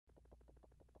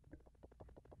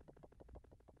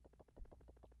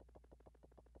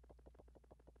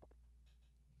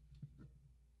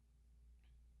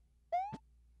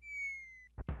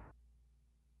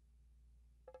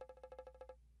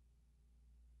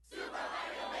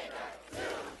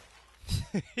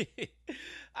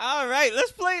All right,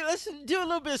 let's play. Let's do a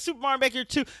little bit of Super Mario Maker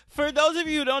 2. For those of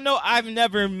you who don't know, I've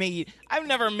never made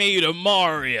a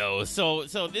Mario, so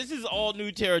this is all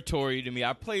new territory to me.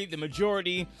 I played the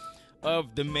majority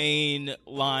of the main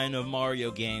line of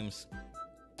Mario games.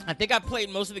 I think I played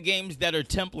most of the games that are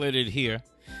templated here.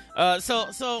 So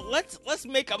let's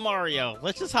make a Mario.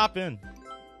 Let's just hop in.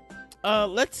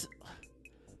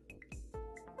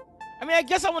 I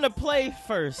guess I want to play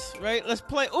first, right? Let's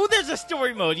play. Oh, there's a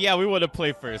story mode. Yeah, we want to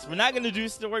play first. We're not going to do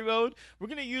story mode. We're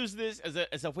going to use this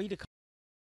as a way to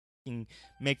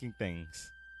making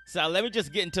things. So let me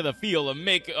just get into the feel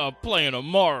of playing a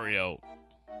Mario.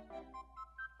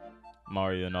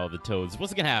 Mario and all the toads.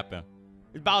 What's going to happen?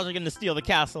 Is Bowser going to steal the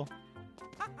castle?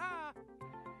 Yeah.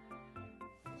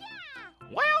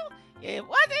 Well, it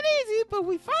wasn't easy, but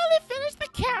we finally finished the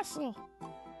castle.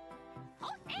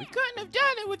 We couldn't have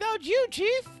done it without you,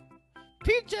 Chief.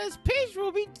 Peach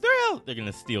will be thrilled. They're going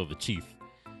to steal the Chief.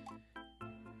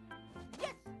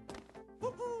 Yes.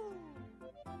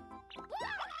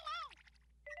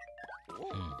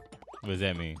 What does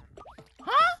that mean?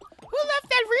 Huh? Who left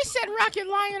that reset rocket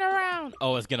lying around?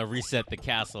 Oh, it's going to reset the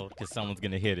castle because someone's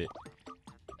going to hit it.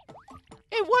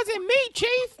 It wasn't me,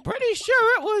 Chief. Pretty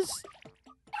sure it was...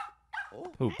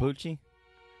 Who, Poochie?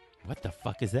 What the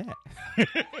fuck is that?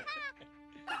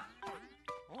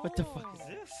 What the fuck is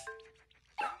this?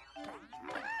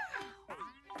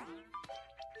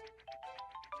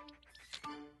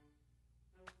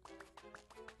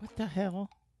 What the hell?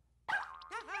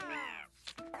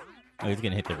 Oh, he's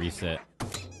gonna hit the reset.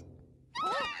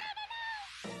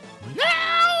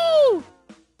 No!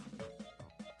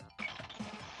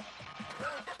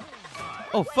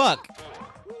 Oh, fuck.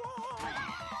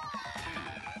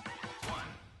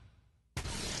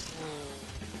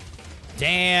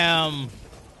 Damn.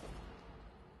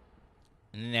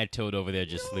 And then that toad over there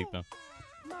just sleeping.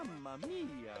 Mamma mia.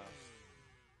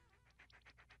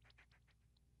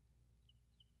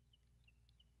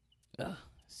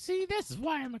 See, this is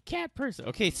why I'm a cat person.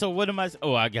 Okay, so what am I...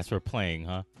 Oh, I guess we're playing,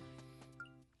 huh?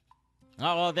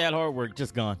 All that hard work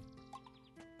just gone.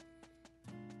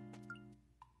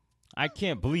 I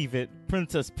can't believe it.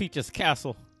 Princess Peach's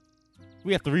castle.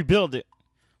 We have to rebuild it.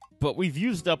 But we've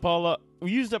used up our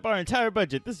entire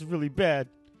budget. This is really bad.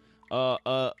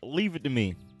 Leave it to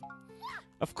me.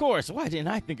 Of course, why didn't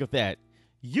I think of that?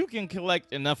 You can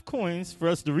collect enough coins for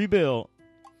us to rebuild.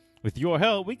 With your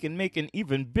help, we can make an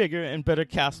even bigger and better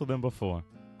castle than before.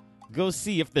 Go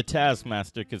see if the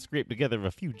Taskmaster can scrape together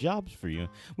a few jobs for you.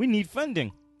 We need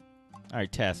funding. All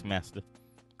right, Taskmaster.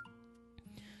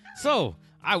 So,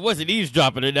 I wasn't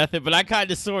eavesdropping or nothing, but I kind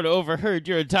of sort of overheard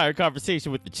your entire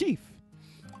conversation with the chief.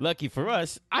 Lucky for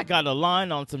us, I got a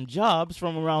line on some jobs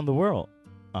from around the world.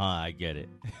 I get it.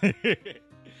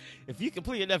 If you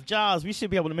complete enough jobs, we should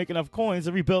be able to make enough coins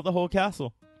to rebuild the whole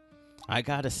castle. I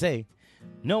gotta say,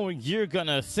 knowing you're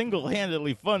gonna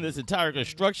single-handedly fund this entire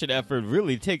construction effort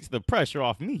really takes the pressure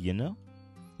off me, you know?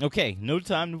 Okay, no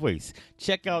time to waste.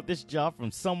 Check out this job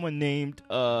from someone named,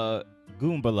 Goomba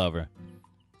Lover.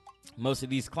 Most of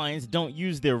these clients don't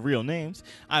use their real names.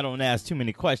 I don't ask too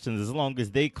many questions as long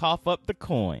as they cough up the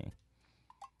coin.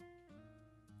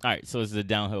 All right, so this is a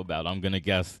downhill battle. I'm going to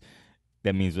guess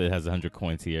that means it has 100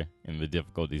 coins here, and the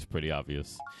difficulty is pretty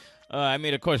obvious. I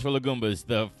made a course for Goombas.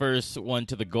 The first one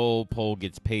to the goal pole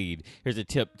gets paid. Here's a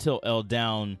tip. Tilt L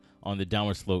down on the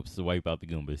downward slopes to wipe out the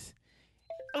Goombas.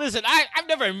 Listen, I've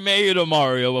never made a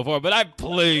Mario before, but I've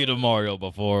played a Mario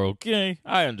before, okay?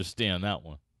 I understand that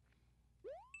one.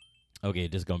 Okay,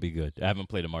 this is going to be good. I haven't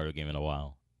played a Mario game in a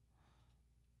while.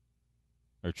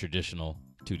 Or traditional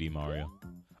 2D Mario.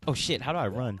 Oh, shit. How do I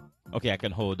run? Okay, I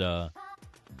can hold Y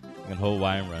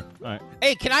and run. All right.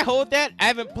 Hey, can I hold that? I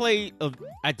haven't played...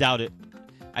 I doubt it.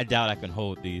 I doubt I can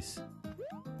hold these.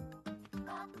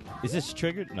 Is this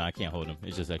triggered? No, I can't hold them.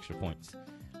 It's just extra points.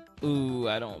 Ooh,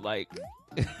 I don't like...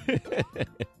 All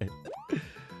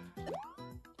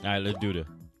right, let's do this.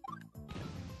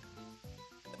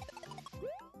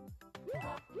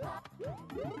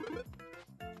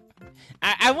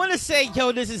 I want to say,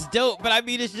 yo, this is dope, but I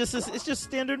mean, it's just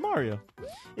standard Mario.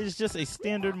 It's just a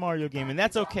standard Mario game, and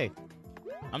that's okay.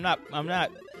 I'm not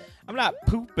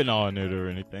pooping on it or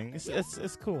anything.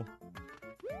 It's cool.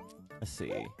 Let's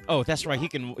see. Oh, that's right. He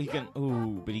can.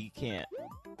 Ooh, but he can't.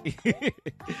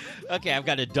 Okay, I've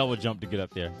got to double jump to get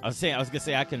up there. I was gonna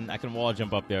say I can wall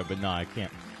jump up there, but no, I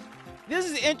can't. This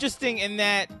is interesting in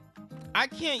that I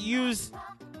can't use.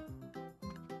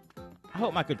 I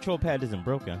hope my control pad isn't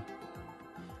broken.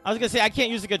 I was going to say I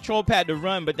can't use the control pad to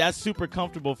run, but that's super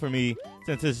comfortable for me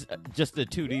since it's just a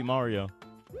 2D Mario.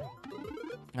 All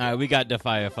right, we got the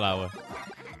fire flower.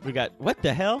 We got, what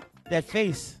the hell? That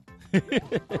face.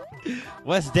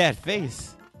 What's that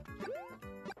face?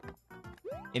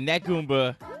 And that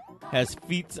Goomba has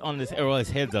feet on his, or his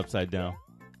head's upside down.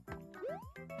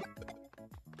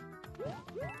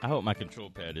 I hope my control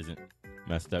pad isn't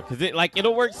messed up. Because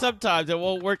it'll work sometimes. It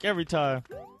won't work every time.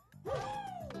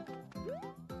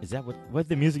 Is that what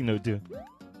the music note do?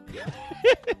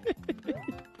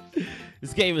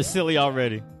 This game is silly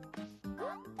already.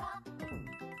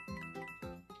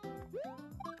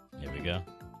 Here we go.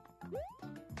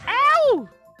 Ow!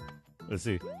 Let's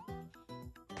see.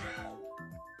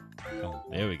 Oh,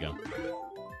 there we go.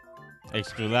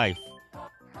 Extra life.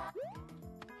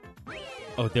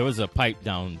 Oh, there was a pipe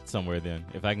down somewhere then.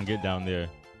 If I can get down there.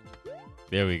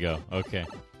 There we go. Okay.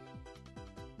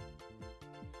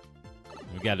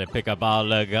 We got to pick up all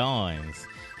the coins.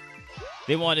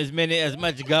 They want as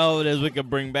much gold as we can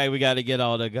bring back. We got to get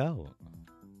all the gold.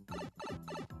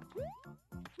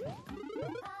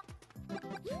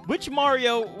 Which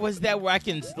Mario was that where I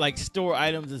can like store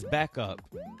items as backup?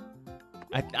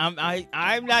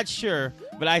 I'm not sure,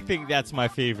 but I think that's my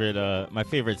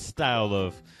favorite style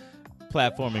of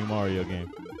platforming Mario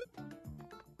game.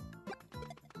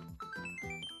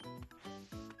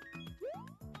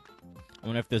 I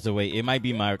wonder if there's a way. It might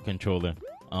be my controller.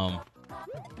 I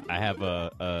have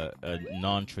a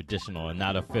non-traditional and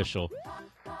not official,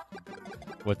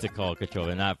 what's it called,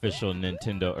 controller, not official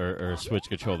Nintendo or Switch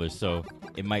controller, so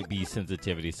it might be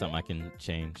sensitivity, something I can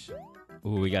change.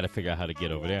 Ooh, we got to figure out how to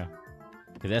get over there.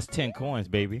 Because that's 10 coins,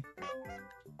 baby.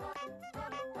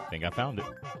 I think I found it.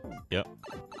 Yep.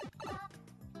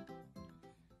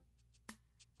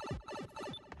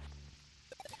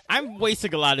 I'm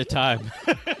wasting a lot of time.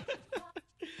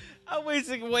 I'm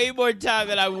wasting way more time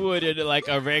than I would in like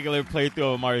a regular playthrough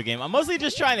of a Mario game. I'm mostly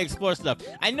just trying to explore stuff.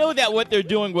 I know that what they're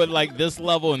doing with like this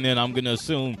level, and then I'm gonna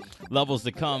assume levels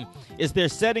to come, is they're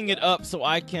setting it up so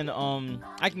I can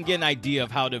get an idea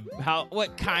of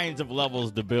what kinds of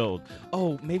levels to build.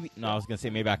 Oh, maybe no, I was gonna say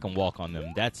maybe I can walk on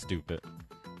them. That's stupid.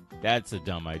 That's a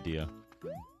dumb idea.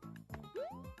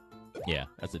 Yeah,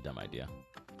 that's a dumb idea.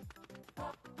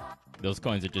 Those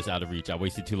coins are just out of reach. I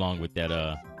wasted too long with that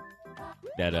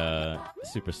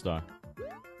superstar.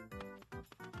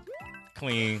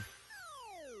 Clean.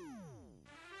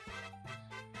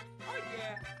 Oh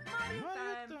yeah, Mario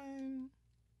time.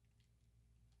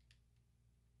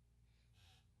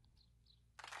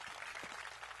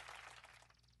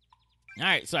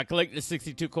 Alright, so I collected the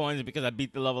 62 coins because I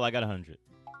beat the level, I got 100.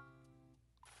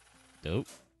 Dope.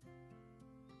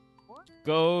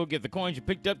 Go get the coins you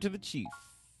picked up to the chief.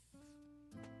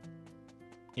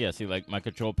 Yeah, see, like, my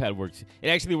control pad works. It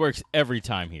actually works every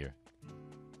time here.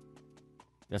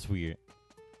 That's weird.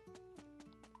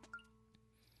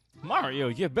 Mario,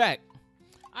 you're back.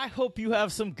 I hope you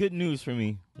have some good news for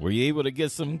me. Were you able to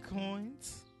get some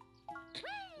coins?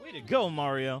 Way to go,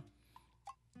 Mario.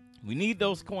 We need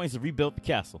those coins to rebuild the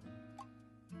castle.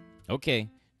 Okay,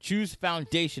 choose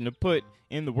foundation to put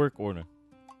in the work order.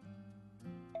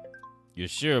 You're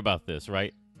sure about this,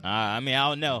 right? I mean, I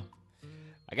don't know.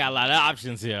 I got a lot of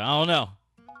options here. I don't know.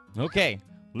 Okay,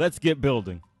 let's get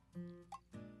building.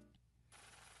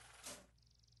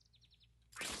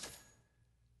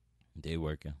 They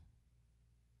working.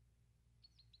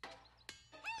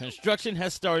 Construction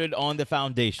has started on the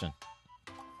foundation.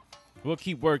 We'll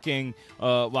keep working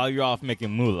while you're off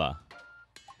making moolah.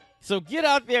 So get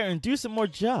out there and do some more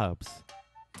jobs.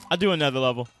 I'll do another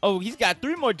level. Oh, he's got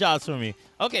 3 more jobs for me.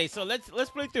 Okay, so let's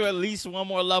play through at least one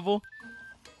more level.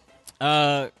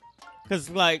 Because,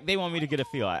 like, they want me to get a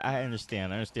feel. I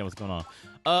understand. I understand what's going on.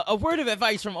 A word of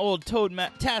advice from old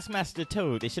Taskmaster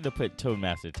Toad. They should have put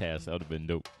Toadmaster Task. That would have been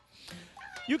dope.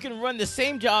 You can run the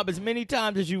same job as many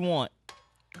times as you want.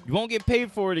 You won't get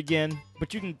paid for it again,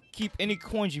 but you can keep any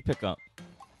coins you pick up.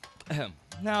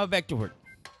 Now back to work.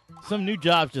 Some new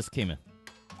jobs just came in.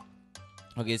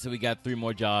 Okay, so we got 3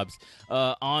 more jobs.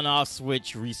 On-off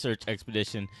switch research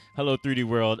expedition. Hello 3D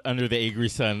world under the angry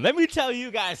sun. Let me tell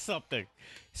you guys something.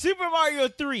 Super Mario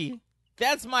 3.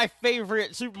 That's my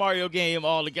favorite Super Mario game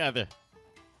altogether.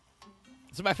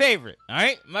 It's my favorite, all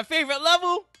right? My favorite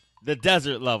level? The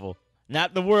desert level.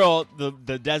 Not the world,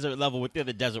 the desert level within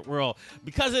the desert world.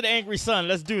 Because of the angry sun,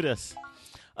 let's do this.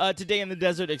 Today in the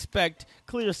desert, expect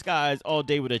clear skies all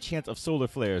day with a chance of solar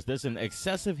flares. There's an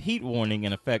excessive heat warning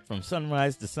in effect from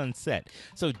sunrise to sunset.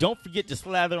 So don't forget to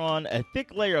slather on a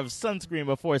thick layer of sunscreen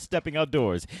before stepping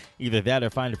outdoors. Either that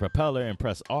or find a propeller and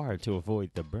press R to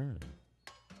avoid the burn.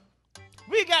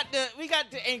 We got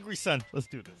the angry sun. Let's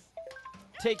do this.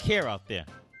 Take care out there.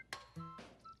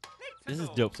 This is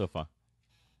dope so far.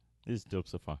 This is dope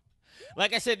so far.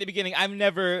 Like I said at the beginning, I've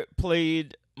never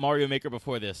played Mario Maker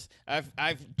before this.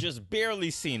 I've just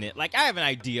barely seen it. Like, I have an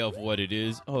idea of what it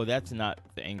is. Oh, that's not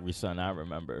the Angry Sun I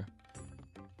remember.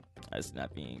 That's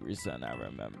not the Angry Sun I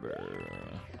remember.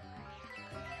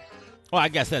 Well, I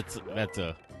guess that's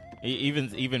a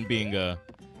even being a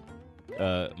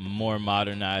more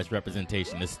modernized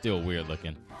representation is still weird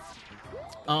looking.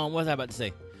 What was I about to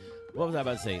say?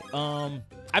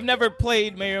 I've never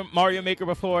played Mario Maker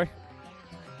before.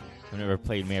 I've never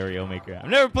played Mario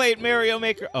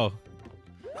Maker. Oh.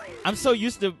 I'm so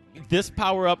used to this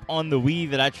power-up on the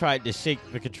Wii that I tried to shake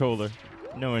the controller,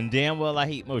 knowing damn well I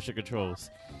hate motion controls.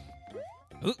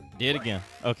 Ooh, did it again.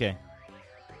 Okay.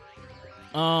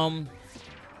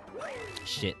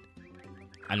 Shit.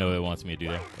 I know it wants me to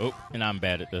do that. Oh, and I'm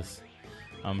bad at this.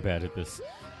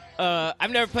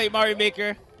 I've never played Mario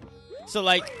Maker. So,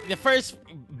 like, the first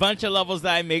bunch of levels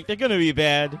that I make, they're going to be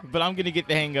bad, but I'm going to get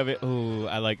the hang of it. Ooh,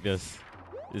 I like this.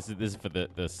 This is for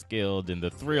the skilled and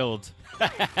the thrilled. And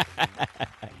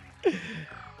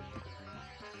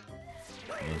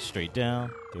straight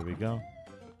down. There we go.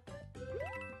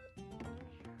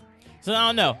 So, I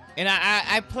don't know. And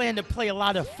I plan to play a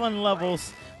lot of fun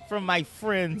levels from my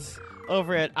friends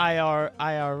over at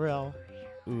IRL.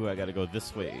 Ooh, I got to go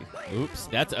this way. Oops,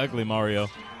 that's ugly, Mario.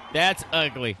 That's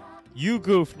ugly. You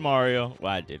goofed, Mario.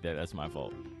 Well, I did that. That's my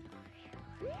fault.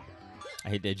 I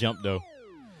hate that jump, though.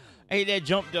 Oh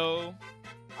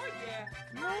yeah.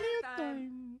 Mario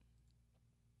time.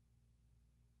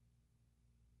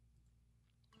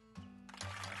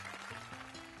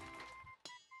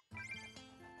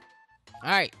 All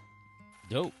right.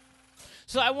 Dope.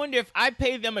 So I wonder if I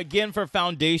pay them again for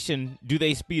Foundation, do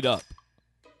they speed up?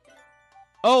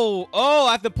 Oh,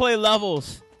 I have to play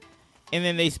levels. And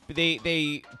then they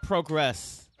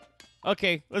progress.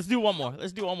 Okay, let's do one more.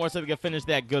 So we can finish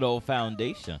that good old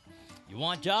Foundation. You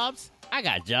want jobs? I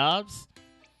got jobs.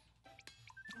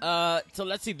 So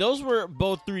let's see. Those were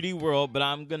both 3D World, but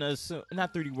I'm gonna assume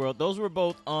not 3D World. Those were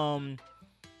both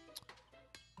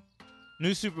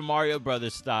New Super Mario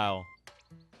Brothers style.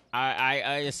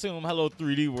 I assume Hello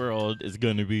 3D World is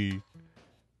gonna be,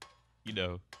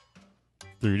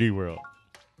 3D World.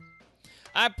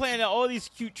 I planted all these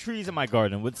cute trees in my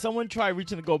garden. Would someone try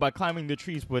reaching the goal by climbing the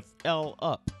trees with L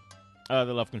up? The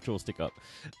left control stick up.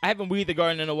 I haven't weeded the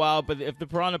garden in a while, but if the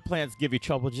piranha plants give you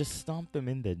trouble, just stomp them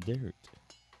in the dirt.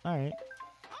 All right.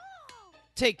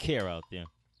 Take care out there.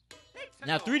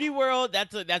 Now, 3D World,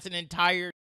 that's an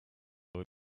entire... This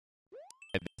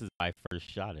is my first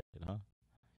shot at it, huh?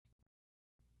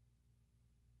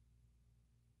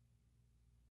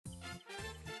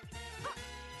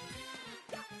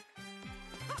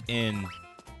 In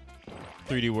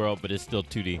 3D World, but it's still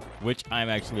 2D, which I'm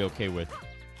actually okay with.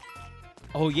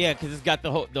 Oh yeah, because it's got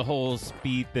the whole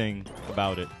speed thing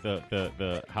about it,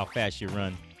 the how fast you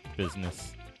run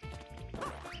business.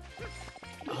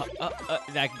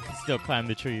 I can still climb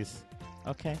the trees.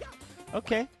 Okay.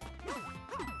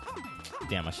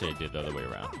 Damn, I should have did the other way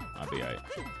around. I'll be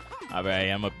alright.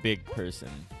 I'm a big person.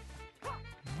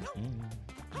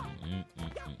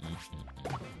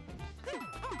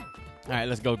 All right,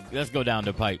 let's go down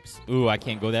the pipes. Ooh, I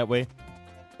can't go that way.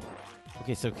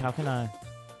 Okay, so how can I?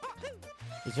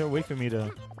 Is there a way for me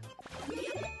to?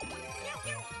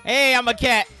 Hey, I'm a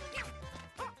cat.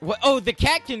 What? Oh, the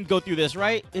cat can go through this,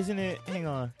 right? Isn't it? Hang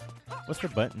on. What's the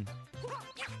button?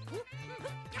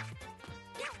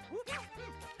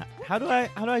 How do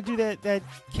I do that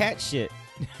cat shit?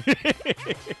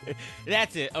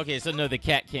 That's it. Okay, so no, the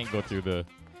cat can't go through the.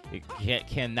 It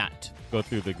cannot go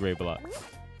through the gray blocks.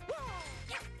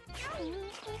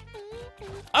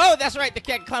 Oh, that's right. The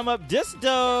cat can climb up this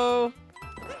though.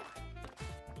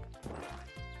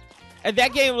 And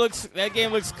that game looks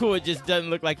cool. It just doesn't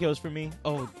look like it was for me.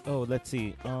 Oh, let's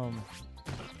see.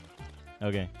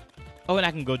 Okay. Oh, and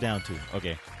I can go down too.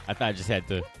 Okay. I thought I just had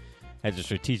to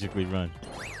strategically run.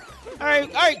 All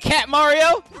right, Cat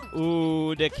Mario.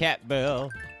 Ooh, the cat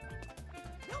bell.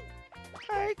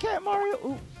 All right, Cat Mario.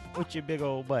 Ooh, with your big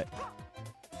old butt.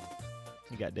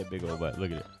 You got that big old butt.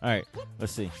 Look at it. All right,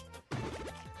 let's see.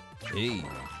 Hey.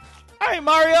 All right,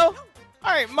 Mario.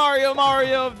 All right, Mario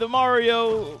of the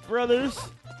Mario Brothers.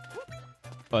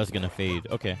 Oh, it's gonna fade.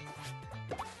 Okay.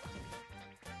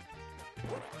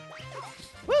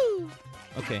 Woo.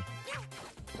 Okay.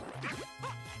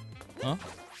 Huh?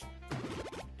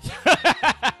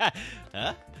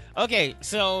 Huh? Okay,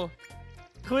 so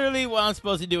clearly what I'm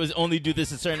supposed to do is only do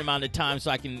this a certain amount of time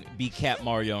so I can be Cat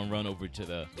Mario and run over to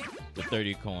the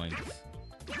 30 coins.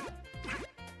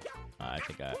 I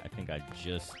think I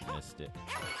just missed it.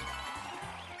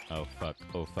 Oh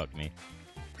fuck me.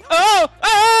 Oh!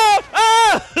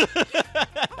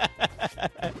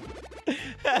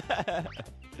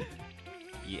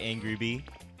 be.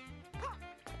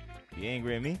 You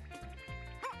angry at me?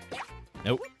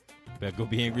 Nope. Better go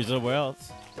be angry somewhere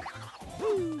else.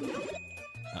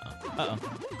 Oh,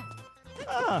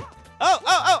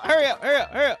 hurry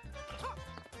up.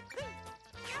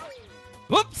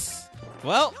 Whoops.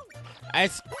 Well,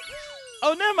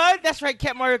 oh, never mind. That's right.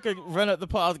 Cat Mario could run up the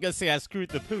pole. I was going to say I screwed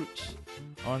the pooch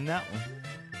on that one.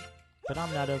 But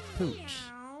I'm not a pooch.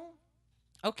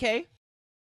 Okay.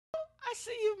 I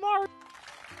see you, Mario.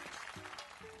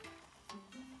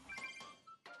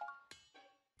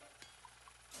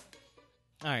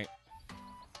 All right.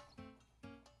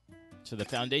 So the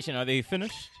foundation, are they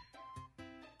finished?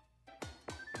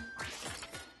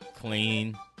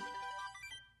 Clean.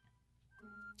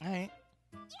 All right.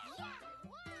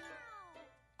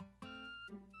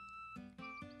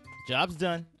 Job's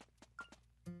done.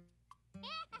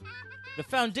 The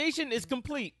foundation is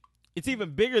complete. It's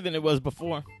even bigger than it was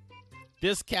before.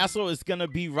 This castle is gonna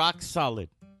be rock solid.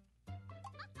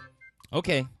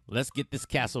 Okay, let's get this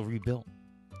castle rebuilt.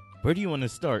 Where do you want to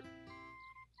start?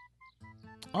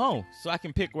 Oh, so I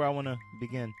can pick where I want to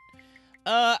begin.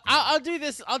 I'll do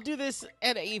this. I'll do this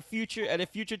at a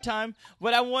future time.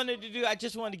 What I wanted to do, I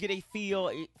just wanted to get a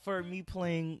feel for me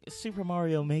playing Super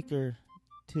Mario Maker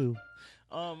 2.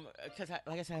 Because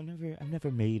like I said, I've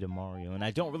never made a Mario, and I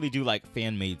don't really do like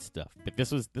fan made stuff. But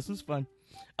this was fun.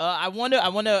 I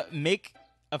wanna make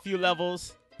a few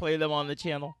levels, play them on the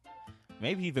channel,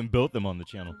 maybe even build them on the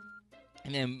channel,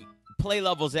 and then play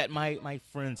levels that my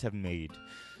friends have made.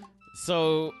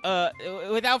 So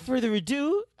without further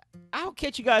ado, I'll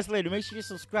catch you guys later. Make sure you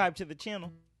subscribe to the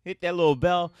channel, hit that little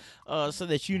bell, so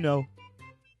that you know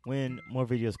when more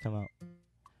videos come out.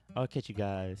 I'll catch you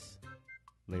guys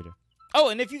later. Oh,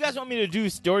 and if you guys want me to do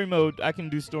story mode, I can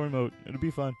do story mode. It'll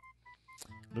be fun.